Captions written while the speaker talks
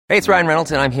Hey, it's Ryan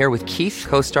Reynolds, and I'm here with Keith,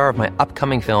 co-star of my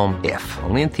upcoming film, If,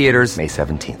 only in theaters May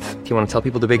 17th. Do you want to tell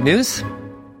people the big news?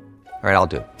 All right, I'll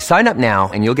do it. Sign up now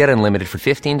and you'll get unlimited for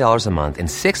 $15 a month and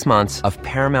 6 months of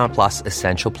Paramount Plus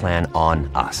Essential Plan on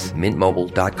us.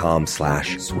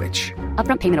 MintMobile.com/switch.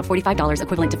 Upfront payment of $45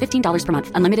 equivalent to $15 per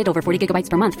month. Unlimited over 40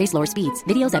 gigabytes per month. Face lower speeds.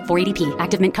 Videos at 480p.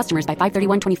 Active Mint customers by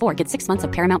 531.24 get 6 months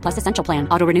of Paramount Plus Essential Plan.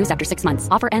 Auto renews after 6 months.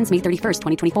 Offer ends May 31st,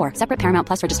 2024. Separate Paramount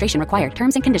Plus registration required.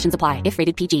 Terms and conditions apply if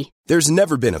rated PG. There's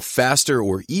never been a faster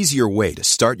or easier way to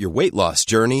start your weight loss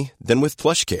journey than with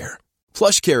PlushCare.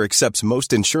 PlushCare accepts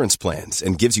most insurance plans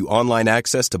and gives you online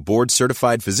access to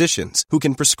board-certified physicians who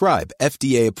can prescribe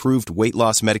FDA-approved weight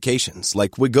loss medications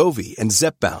like Wegovy and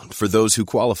Zepbound for those who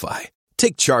qualify.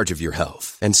 Take charge of your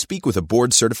health and speak with a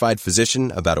board-certified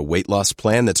physician about a weight loss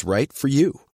plan that's right for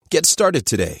you. Get started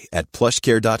today at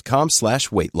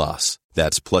plushcare.com/weight loss.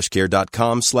 That's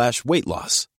plushcare.com/weight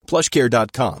loss.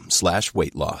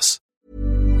 plushcare.com/weight loss.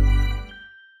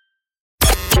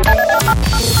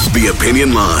 The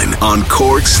Opinion Line on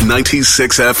Cork's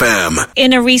 96 FM.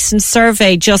 In a recent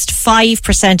survey, just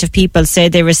 5% of people say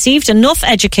they received enough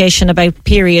education about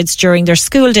periods during their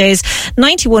school days.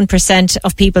 91%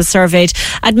 of people surveyed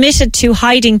admitted to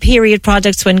hiding period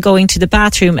products when going to the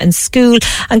bathroom in school,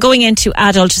 and going into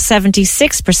adult,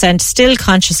 76% still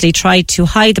consciously tried to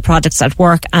hide the products at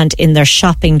work and in their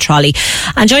shopping trolley.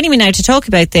 And joining me now to talk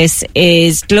about this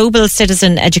is Global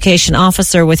Citizen Education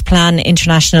Officer with Plan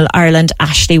International Ireland,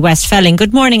 Ashley Westfelling.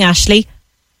 Good morning, Ashley.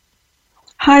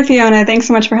 Hi, Fiona. Thanks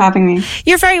so much for having me.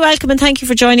 You're very welcome, and thank you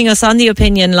for joining us on the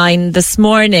Opinion Line this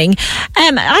morning.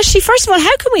 Ashley, first of all,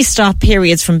 how can we stop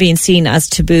periods from being seen as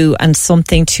taboo and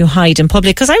something to hide in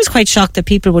public? Because I was quite shocked that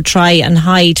people would try and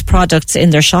hide products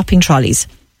in their shopping trolleys.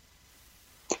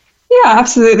 Yeah,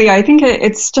 absolutely. I think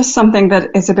it's just something that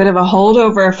is a bit of a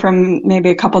holdover from maybe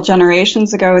a couple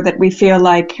generations ago, that we feel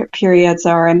like periods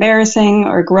are embarrassing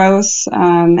or gross,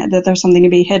 that there's something to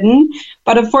be hidden.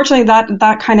 But unfortunately,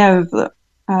 that kind of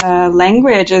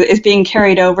language is being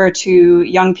carried over to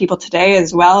young people today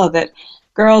as well, that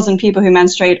girls and people who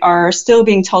menstruate are still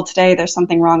being told today there's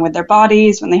something wrong with their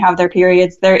bodies when they have their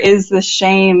periods. There is this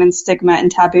shame and stigma and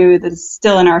taboo that is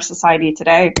still in our society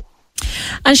today.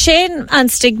 And shame and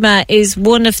stigma is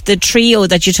one of the trio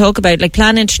that you talk about. Like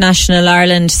Plan International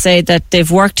Ireland say that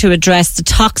they've worked to address the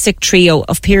toxic trio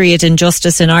of period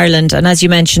injustice in Ireland. And as you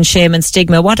mentioned, shame and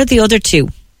stigma. What are the other two?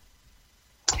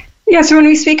 Yeah, so when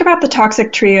we speak about the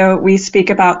toxic trio, we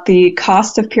speak about the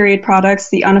cost of period products,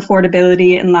 the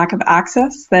unaffordability and lack of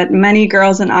access, that many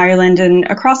girls in Ireland and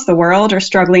across the world are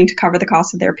struggling to cover the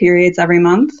cost of their periods every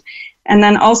month. And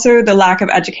then also the lack of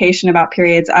education about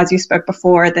periods, as you spoke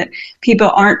before, that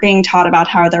people aren't being taught about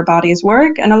how their bodies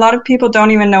work. And a lot of people don't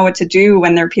even know what to do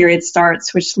when their period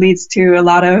starts, which leads to a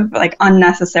lot of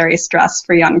unnecessary stress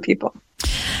for young people.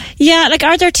 Yeah,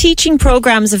 are there teaching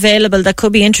programs available that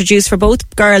could be introduced for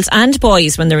both girls and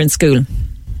boys when they're in school?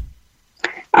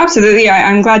 Absolutely.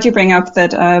 I'm glad you bring up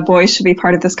that boys should be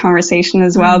part of this conversation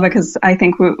as well, because I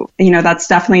think that's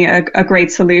definitely a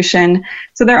great solution.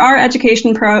 So there are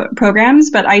education programs,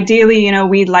 but ideally,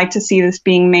 we'd like to see this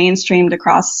being mainstreamed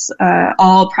across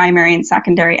all primary and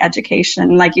secondary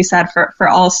education. Like you said, for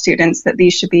all students, that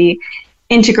these should be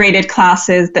integrated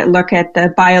classes that look at the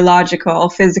biological,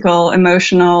 physical,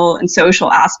 emotional, and social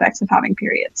aspects of having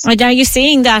periods. Are you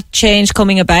seeing that change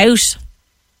coming about?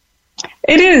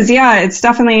 It is, yeah. It's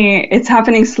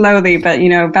happening slowly, but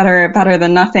better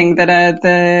than nothing. That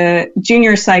the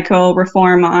junior cycle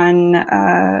reform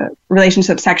on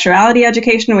relationship sexuality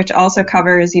education, which also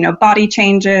covers body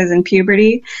changes and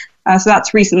puberty. So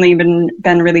that's recently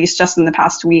been released just in the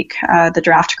past week. The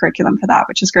draft curriculum for that,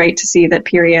 which is great to see that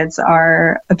periods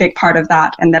are a big part of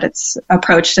that, and that it's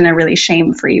approached in a really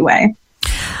shame-free way.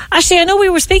 Actually, I know we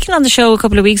were speaking on the show a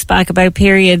couple of weeks back about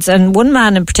periods, and one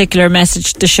man in particular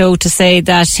messaged the show to say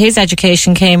that his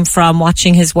education came from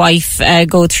watching his wife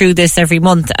go through this every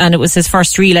month, and it was his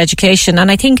first real education.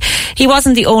 And I think he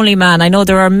wasn't the only man. I know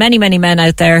there are many, many men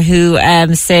out there who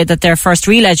say that their first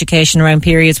real education around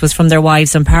periods was from their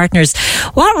wives and partners.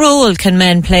 What role can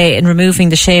men play in removing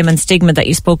the shame and stigma that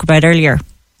you spoke about earlier?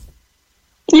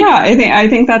 Yeah, I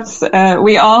think that's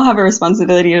we all have a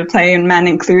responsibility to play, and men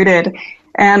included.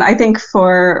 And I think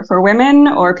for women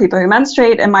or people who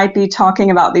menstruate, it might be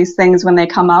talking about these things when they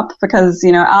come up, because,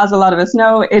 as a lot of us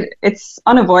know, it's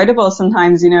unavoidable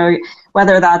sometimes.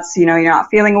 whether that's, you're not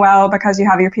feeling well because you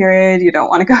have your period, you don't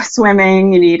want to go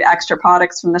swimming, you need extra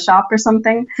products from the shop or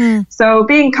something. So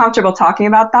being comfortable talking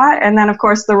about that. And then, of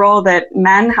course, the role that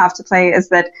men have to play is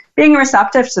that being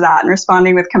receptive to that and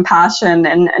responding with compassion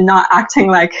and not acting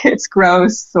like it's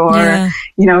gross or,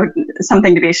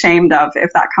 something to be ashamed of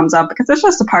if that comes up, because it's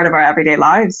just a part of our everyday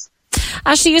lives.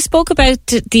 Ashley, you spoke about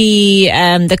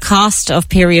the cost of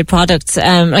period products.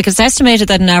 It's estimated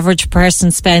that an average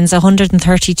person spends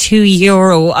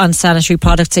 €132 on sanitary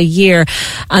products a year,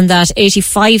 and that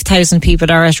 85,000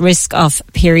 people are at risk of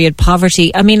period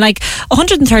poverty. I mean,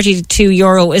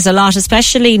 €132 is a lot,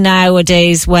 especially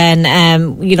nowadays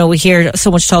when we hear so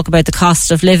much talk about the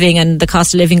cost of living and the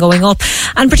cost of living going up,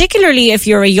 and particularly if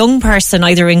you're a young person,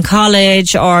 either in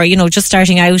college or just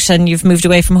starting out and you've moved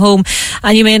away from home,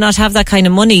 and you may not have that kind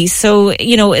of money. So,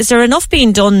 is there enough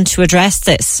being done to address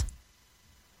this?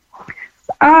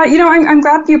 I'm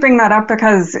glad you bring that up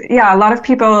because, a lot of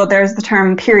people, there's the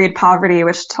term period poverty,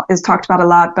 which is talked about a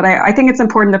lot. But I think it's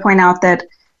important to point out that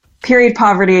period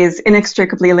poverty is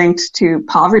inextricably linked to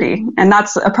poverty. And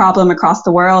that's a problem across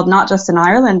the world, not just in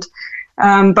Ireland.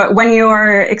 But when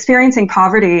you're experiencing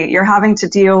poverty, you're having to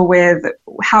deal with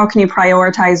how can you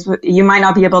prioritize? You might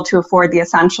not be able to afford the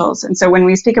essentials. And so when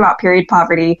we speak about period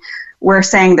poverty, we're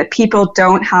saying that people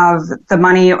don't have the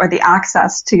money or the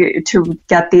access to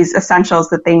get these essentials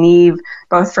that they need,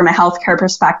 both from a healthcare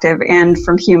perspective and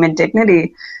from human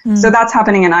dignity. So that's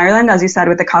happening in Ireland, as you said,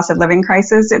 with the cost of living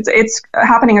crisis. It's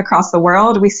happening across the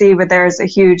world. We see that there's a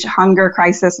huge hunger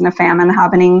crisis and a famine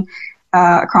happening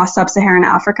across sub-Saharan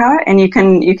Africa, and you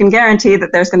can guarantee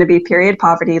that there's going to be period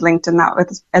poverty linked in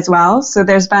that as well. So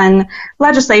there's been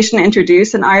legislation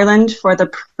introduced in Ireland for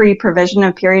the free provision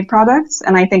of period products,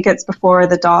 and I think it's before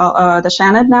the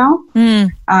Seanad now.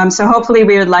 So hopefully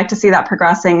we would like to see that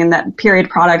progressing and that period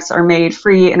products are made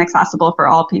free and accessible for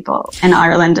all people in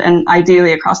Ireland and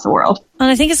ideally across the world. And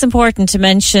I think it's important to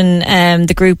mention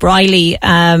the group Riley,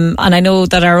 and I know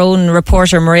that our own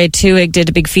reporter Mairead Tuig did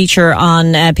a big feature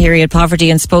on period poverty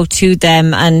and spoke to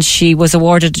them, and she was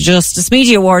awarded a Justice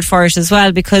Media Award for it as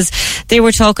well, because they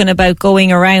were talking about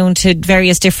going around to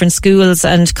various different schools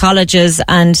and colleges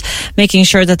and making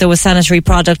sure that there was sanitary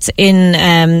products in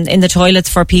the toilets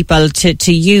for people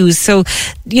to use. So,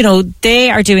 they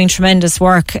are doing tremendous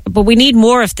work, but we need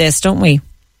more of this, don't we?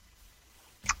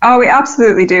 Oh, we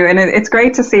absolutely do. And it's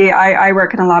great to see. I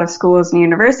work in a lot of schools and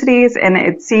universities, and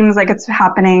it seems like it's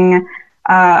happening,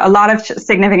 a lot of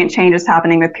significant changes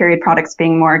happening with period products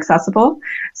being more accessible.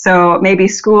 So maybe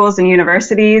schools and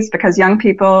universities, because young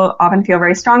people often feel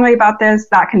very strongly about this,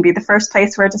 that can be the first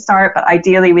place where to start. But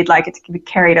ideally, we'd like it to be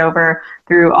carried over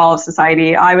through all of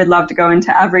society. I would love to go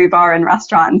into every bar and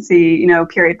restaurant and see,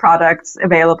 period products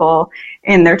available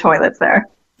in their toilets there.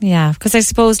 Yeah, because I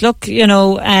suppose, look,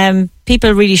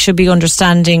 people really should be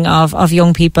understanding of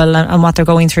young people and what they're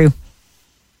going through.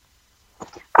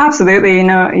 Absolutely.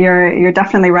 You're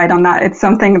definitely right on that. It's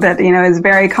something that, is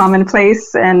very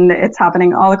commonplace, and it's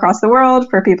happening all across the world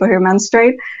for people who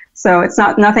menstruate. So it's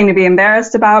nothing to be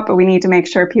embarrassed about, but we need to make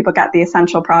sure people get the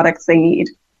essential products they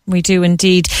need. We do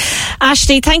indeed.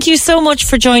 Ashley, thank you so much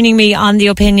for joining me on the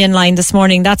Opinion Line this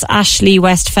morning. That's Ashley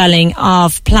Westfelling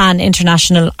of Plan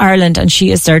International Ireland, and she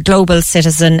is their Global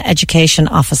Citizen Education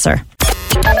Officer.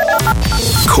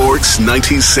 Cork's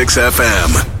 96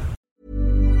 FM.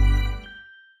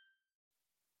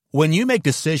 When you make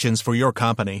decisions for your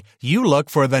company, you look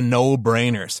for the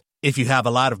no-brainers. If you have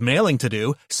a lot of mailing to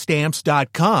do,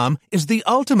 Stamps.com is the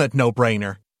ultimate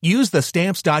no-brainer. Use the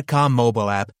Stamps.com mobile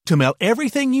app to mail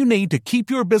everything you need to keep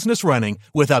your business running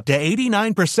with up to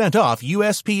 89% off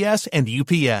USPS and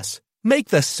UPS. Make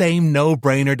the same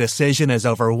no-brainer decision as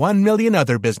over 1 million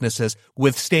other businesses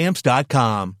with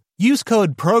Stamps.com. Use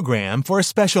code PROGRAM for a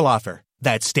special offer.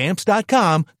 That's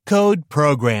Stamps.com, code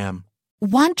PROGRAM.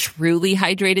 Want truly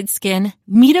hydrated skin?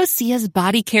 Meet Osea's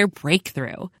Body Care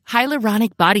Breakthrough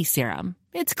Hyaluronic Body Serum.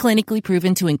 It's clinically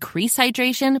proven to increase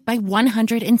hydration by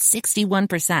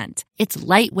 161%. It's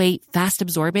lightweight,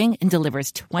 fast-absorbing, and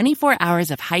delivers 24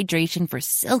 hours of hydration for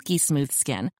silky smooth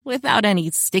skin without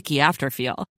any sticky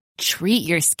afterfeel. Treat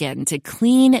your skin to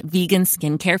clean, vegan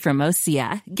skincare from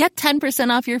Osea. Get 10%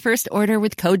 off your first order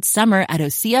with code SUMMER at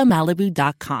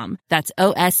OseaMalibu.com. That's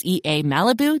OSEA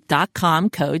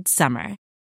Malibu.com, code SUMMER.